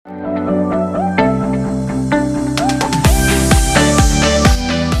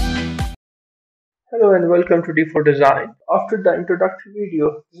and welcome to D4 Design. After the introductory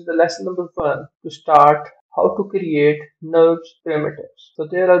video, this is the lesson number 1 to start how to create NURBS primitives. So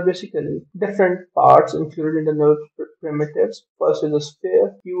there are basically different parts included in the NURBS primitives. First is a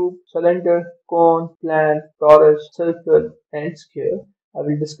sphere, cube, cylinder, cone, plan, torus, circle, and square. I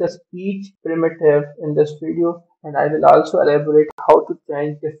will discuss each primitive in this video and I will also elaborate how to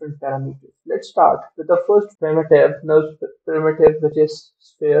change different parameters. Let's start with the first primitive, NURBS primitive, which is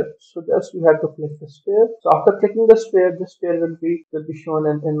sphere. So just you have to click the sphere. So after clicking the sphere will be shown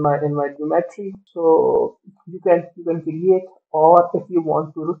in my geometry. So you can create, or if you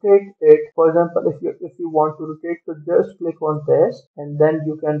want to rotate it, for example, if you want to rotate, so just click on this and then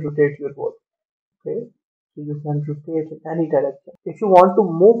you can rotate your body. Okay. So you can rotate in any direction. If you want to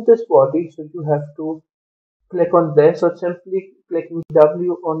move this body, so you have to click on this, or simply clicking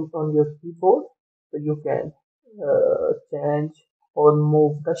W on your keyboard, so you can change or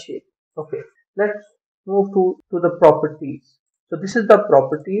move the shape. Okay, let's move to the properties. So this is the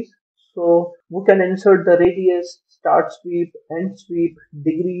properties. So we can insert the radius, start sweep, end sweep,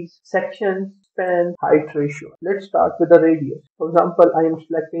 degrees, sections, span, height ratio. Let's start with the radius. For example, I am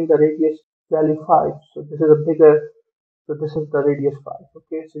selecting the radius value 5. So this is a bigger. So this is the radius 5.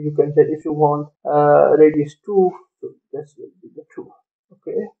 Okay, so you can say if you want radius 2, so this will be the 2.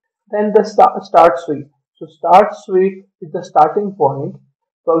 Okay, then the start sweep. So start sweep is the starting point.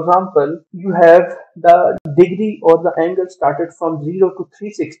 For example, you have the degree or the angle started from 0 to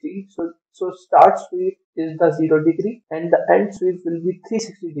 360. So start sweep is the 0 degree and the end sweep will be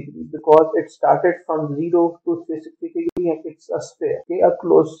 360 degree because it started from 0 to 360 degree and it's a sphere, okay, a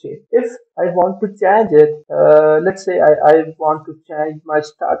closed shape. If I want to change it, let's say I want to change my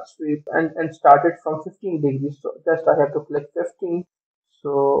start sweep and start it from 15 degrees. So just I have to click 15.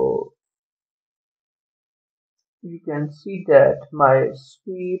 So you can see that my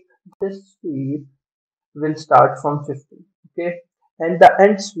sweep, this sweep will start from 15. Okay, and the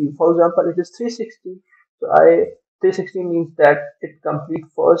end sweep, for example, it is 360. So 360 means that it complete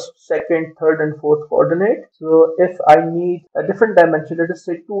first, second, third, and fourth coordinate. So if I need a different dimension, let us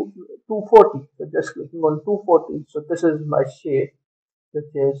say 240. So just clicking on 240. So this is my shape, which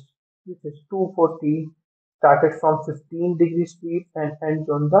is 240, started from 15 degree sweep and ends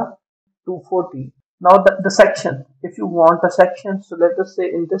on the 240. Now the section, if you want a section, so let us say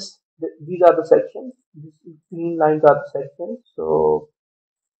in this, these are the sections, these green lines are the sections. So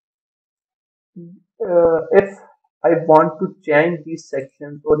if I want to change these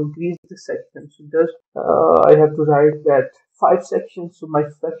sections or increase the sections, so just I have to write that 5 sections, so my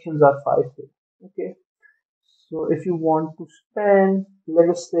sections are 5 here. Okay, so if you want to span, let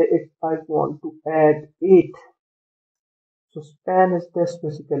us say if I want to add 8, so span is this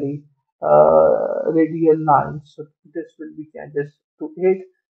basically radial line, so this will be changes to 8.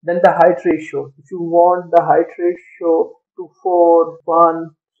 Then the height ratio, if you want the height ratio to 4, 1,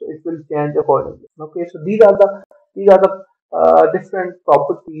 so it will change accordingly. Okay, so these are the different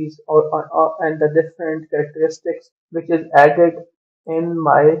properties and the different characteristics which is added in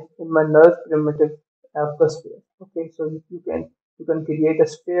my NURBS primitive sphere. Okay, so you can create a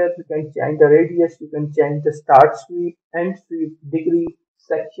sphere, you can change the radius, you can change the start sweep, end sweep, degree,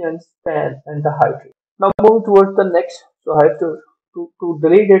 section, span, and the height rate. Now move towards the next. So I have to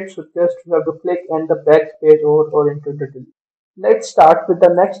delete it. So just you have to click and the backspace or into the delete. Let's start with the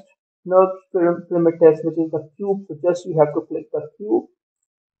next NURBS primitive, which is the cube. So just you have to click the cube.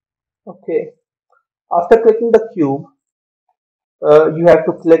 Okay. After clicking the cube, you have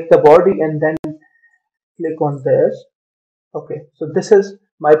to click the body and then click on this. Okay. So this is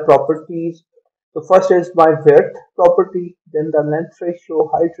my properties. So first is my width property, then the length ratio,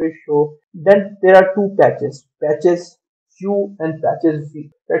 height ratio. Then there are two patches U and patches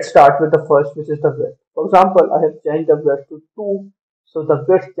V. Let's start with the first, which is the width. For example, I have changed the width to 2, so the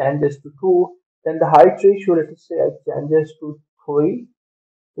width changes to 2. Then the height ratio, let us say I changes to 3.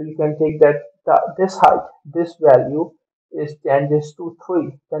 So you can take that this height, this value is changes to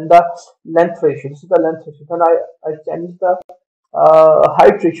 3. Then the length ratio, this is the length ratio. Then I change the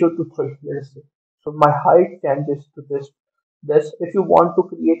height ratio to 3. Let us say. So my height changes to this. If you want to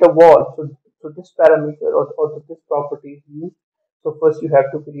create a wall, so this parameter or this property is used. So first you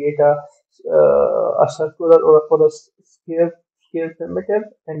have to create a circular or a square primitive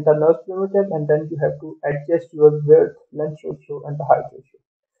and the NURBS primitive, and then you have to adjust your width, length ratio, and the height ratio.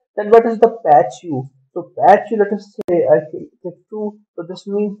 Then what is the patch U? So patch U, let us say I click 2. So this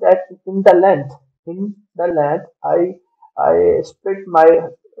means that in the length, I split my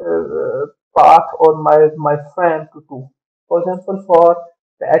path or my frame to 2. For example, for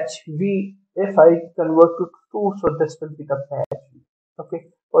patch V, if I convert to 2, so this will be the patch V. Okay,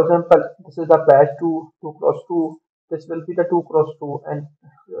 For example, this is the patch 2 cross 2. This will be the 2 cross 2, and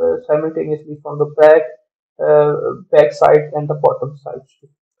simultaneously from the back side and the bottom side.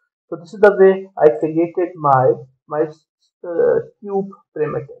 So this is the way I created my cube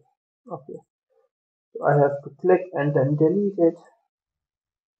primitive. Okay, so I have to click and then delete it.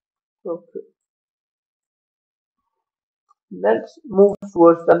 Okay, let's move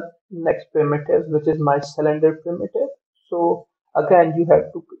towards the next primitive, which is my cylinder primitive. So again, you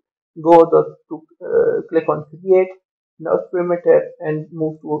have to go to click on create NURBS primitive and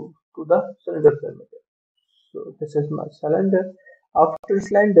move to the cylinder primitive. So this is my cylinder. After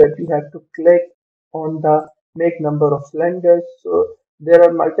cylinder, you have to click on the make number of cylinders. So there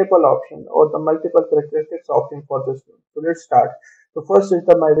are multiple options or the multiple characteristics option for this one. So let's start. So first is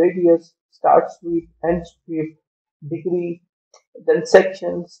my radius, start sweep, end sweep, degree, then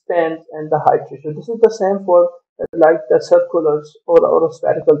section, spans, and the height ratio. This is the same for like the circulars or a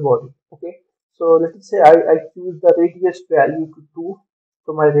spherical body. Okay. So let's say I choose the radius value to 2,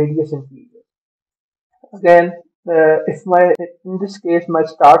 so my radius increases. Again, if my in this case my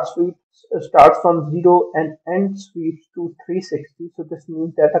start sweep starts from 0 and end sweeps to 360, so this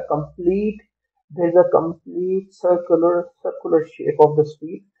means that there's a complete circular shape of the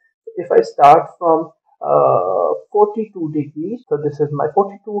sweep. If I start from 42 degrees, so this is my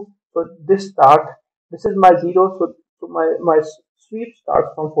 42. So this is my 0. So my sweep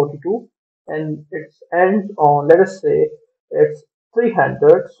starts from 42 and it ends on, let us say it's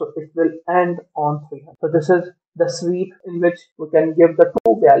 300, so it will end on 300. So this is the sweep in which we can give the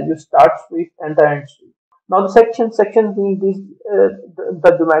two values, start sweep and the end sweep. Now the sections mean these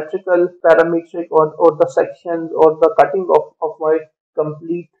the geometrical, parametric, or the sections or the cutting of my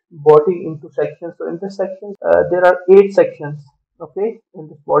complete body into sections. So in this section, there are 8 sections. Okay, in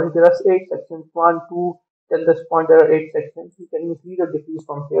this body there are 8 sections. 1, 2, till this point there are 8 sections. You can increase or decrease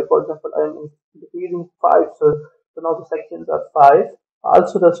from here. For example, I am decreasing 5. So now the sections are 5.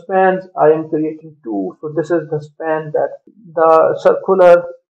 Also the spans I am creating 2. So this is the span that the circular.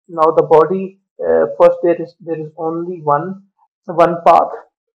 Now the body, first there is only one path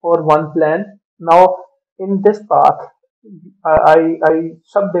or one plane. Now in this path I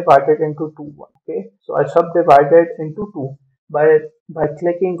subdivided into two. Okay, so I subdivided into two by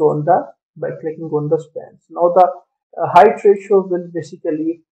clicking on the spans. Now the height ratio will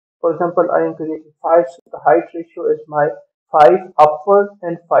basically, for example, I am creating 5, so the height ratio is my 5 upward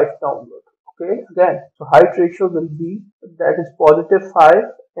and 5 downward. Okay, again, so height ratio will be that is positive 5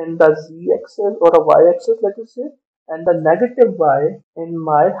 in the z-axis or a y-axis, let us say, and the negative y in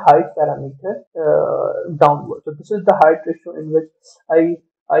my height parameter downward. So this is the height ratio in which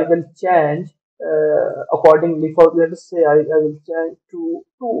I will change accordingly. For let us say I will change to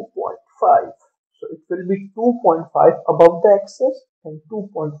 2.5. So it will be 2.5 above the axis and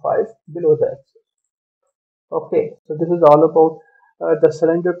 2.5 below the axis. Okay, so this is all about the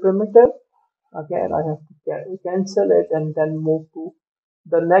cylinder primitive. Again, I have to cancel it and then move to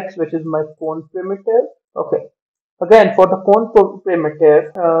the next, which is my cone primitive. Okay, again for the cone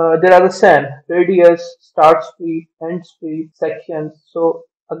primitive, there are the same radius, start speed, end speed, sections. So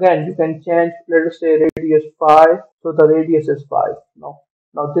again, you can change. Let us say radius 5. So the radius is 5 now.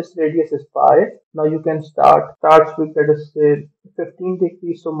 Now this radius is 5. Now you can start sweep, let us say 15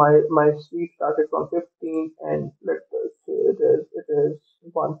 degrees. So my sweep started from 15 and let us say it is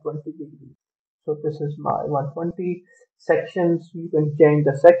 120 degrees. So this is my 120 sections. You can change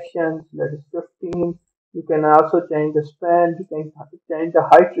the sections. That is 15. You can also change the span. You can change the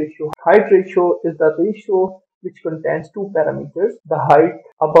height ratio. Height ratio is the ratio which contains two parameters: the height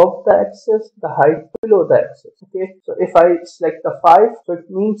above the axis, the height below the axis. Okay. So if I select the 5, so it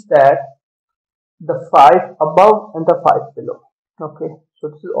means that the 5 above and the 5 below. Okay. So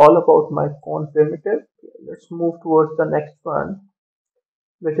this is all about my cone primitive. Okay, let's move towards the next one,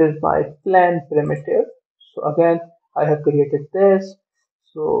 which is my plan primitive. So again, I have created this.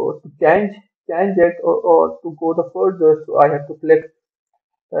 So to change it or to go the further, so I have to click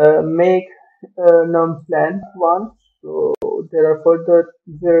make num plan 1. So there are further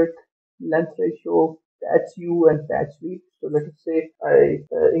width, length ratio, patch u and patch v. So let us say I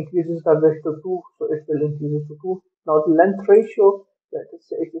increases the width to 2, so it will increase it to 2. Now the length ratio, let us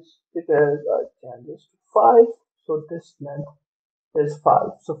say it changes to 5. So this length is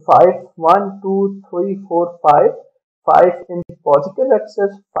 5. So 5, 1, 2, 3, 4, 5. 5 in positive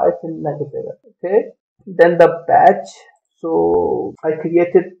axis, 5 in negative axis. Okay. Then the patch. So I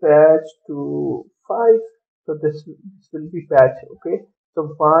created patch to 5. So this will be patch. Okay.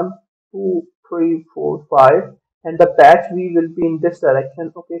 So 1, 2, 3, 4, 5. And the patch V will be in this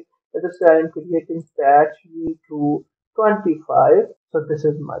direction. Okay. Let us say I am creating patch V to 25. So this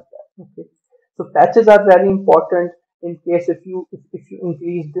is my patch. Okay. So patches are very important in case if you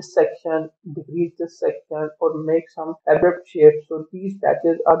increase this section, decrease this section, or make some abrupt shape. So these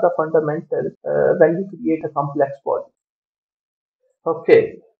patches are the fundamental when you create a complex body.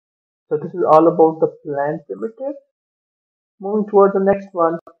 Okay. So this is all about the plan primitive. Moving towards the next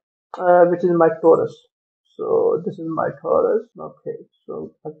one, which is my torus. So this is my torus. Okay,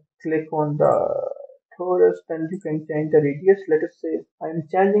 so I click on the torus, then you can change the radius. Let us say I'm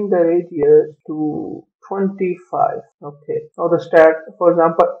changing the radius to 25. Okay, now the start, for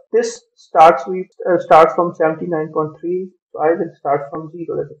example, this starts from 79.3. So I will start from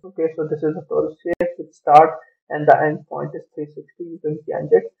 0. Okay, so this is the torus shape. It start and the end point is 360. You can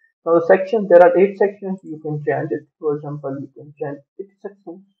change it. Now the section, there are 8 sections, you can change it. For example, you can change 80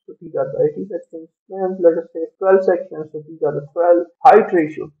 sections, so these are the 80 sections. And let us say 12 sections, so these are the 12. Height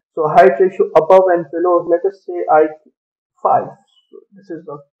ratio, so height ratio above and below, let us say I 5. So this is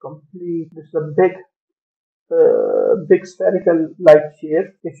a complete, this is a big spherical like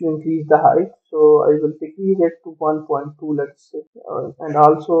shape. If you increase the height, so I will decrease it to 1.2, let's say, and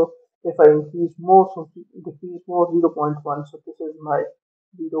also if I increase more, so decrease more 0.1. So this is my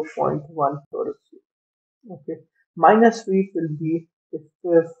 0.1 torus. Okay, minus sweep will be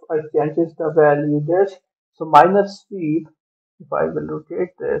if I changes the value this. So minus sweep, if I will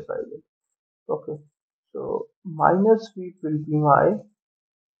rotate this, I will. Okay, so minus sweep will be my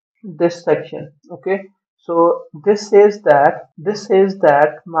this section. Okay, so this says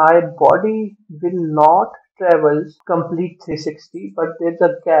that my body will not travel complete 360, but there's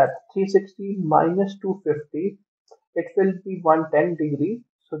a gap. 360 minus 250, it will be 110 degree.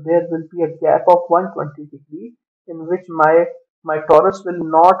 So there will be a gap of 120 degree in which my torus will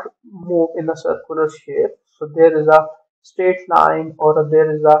not move in a circular shape. So there is a straight line, or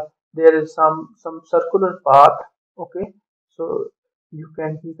there is some circular path. Okay, so you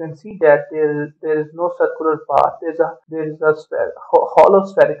can see that there is no circular path. There is a hollow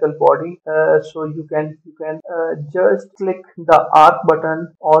spherical body. So you can just click the arc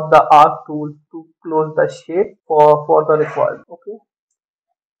button or the arc tool to close the shape for the required. Okay,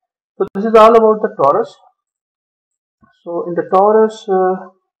 so this is all about the torus. So in the torus,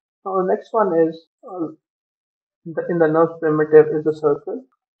 our next one is in the NURBS primitive is the circle.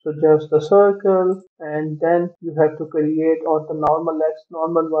 So just the circle, and then you have to create or the normal x,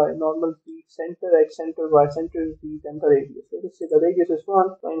 normal y, normal z, center x, center y, center z, then the radius. So let's say the radius is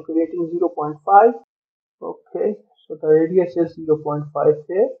 1, so I'm creating 0.5. Okay, so the radius is 0.5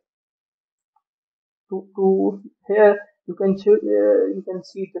 here. To here you can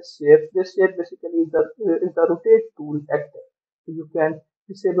see the shape. This shape basically is the rotate tool active. So you can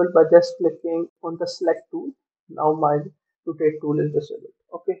disable by just clicking on the select tool. Now my rotate tool is disabled.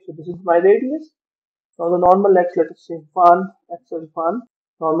 Okay, so this is my radius. Now the normal x, let us say 1, x is 1,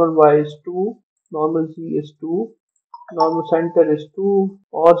 normal y is 2, normal z is 2, normal center is 2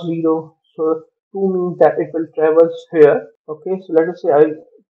 or 0. So 2 means that it will travel here. Okay, so let us say I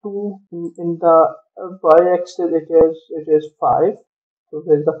 2 in the y-axis it is 5. So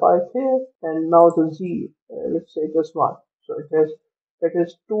there's the 5 here, and now the z, let's say just 1. So it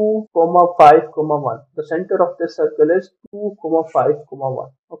is 2 comma 5 comma 1. The center of this circle is 2 comma 5 comma 1.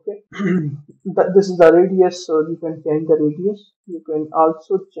 Okay, this is the radius, so you can change the radius. You can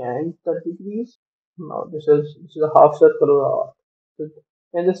also change the degrees. Now this is a half circle or arc. So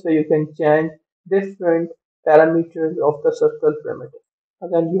in this way you can change different parameters of the circle primitive.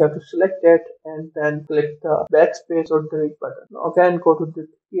 Again, you have to select it and then click the backspace or delete button. Again, go to the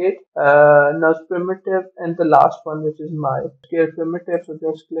create NURBS primitive, and the last one, which is my scale primitive. So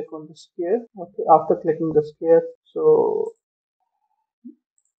just click on the scale. Okay, after clicking the scale, so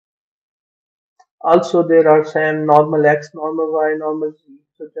also there are some normal x, normal y, normal z.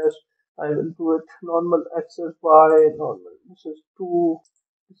 So just I will do it normal x is y, normal this is 2,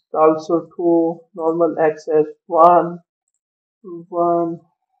 this is also 2, normal x is 1, 1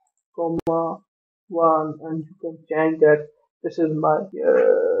 comma 1, and you can change that. This is my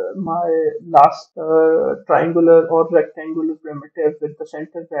last triangular or rectangular primitive with the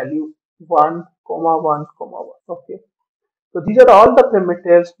center value 1 comma 1 comma 1. Okay, so these are all the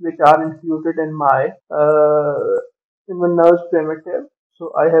primitives which are included in my NURBS primitive.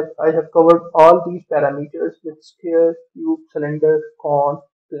 So I have covered all these parameters with sphere, cube, cylinder, cone,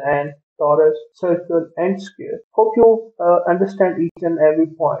 plan, torus, circle, and square. Hope you understand each and every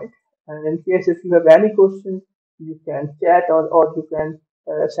point. And in case if you have any question, you can chat or you can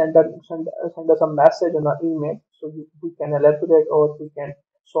send us a message on our email, so we can elaborate or we can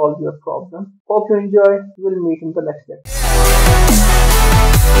solve your problem. Hope you enjoy. We'll meet in the next lecture.